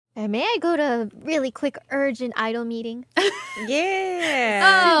May I go to a really quick urgent idol meeting?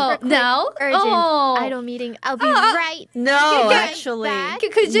 Yeah. Oh, no. Urgent idol meeting. I'll be right. No, right actually. back.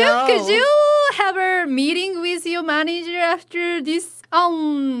 Could you No. could you have a meeting with your manager after this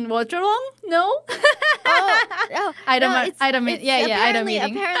WATCHALONG? No. I don't mean. Idol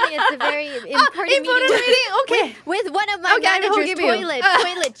meeting. Apparently, it's a very important Important meeting. meeting. Okay. With one of my Okay, I will managers, give you.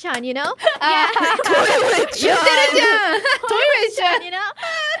 Toilet Chan, you know? Yeah. Toilet Ch. Toilet Ch. You know?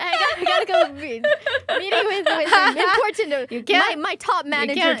 I gotta go meeting with important. You can't. My top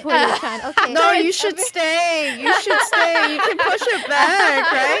manager, can't. Toilet Chan. Okay. No, you should stay. You should stay. You can push it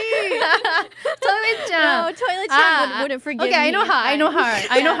back, right? Toilet Chan. No, Toilet Chan wouldn't forgive me. Okay, I know her. I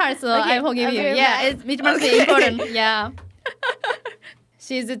know her. So Okay, I forgive you. I'll be Yeah, right it must be important. Yeah.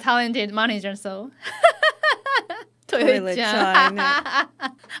 She's a talented manager, so. Toilet Chan.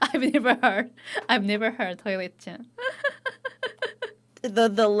 I've never heard Toilet Chan.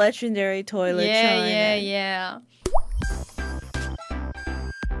 The legendary Toilet Chan. Yeah.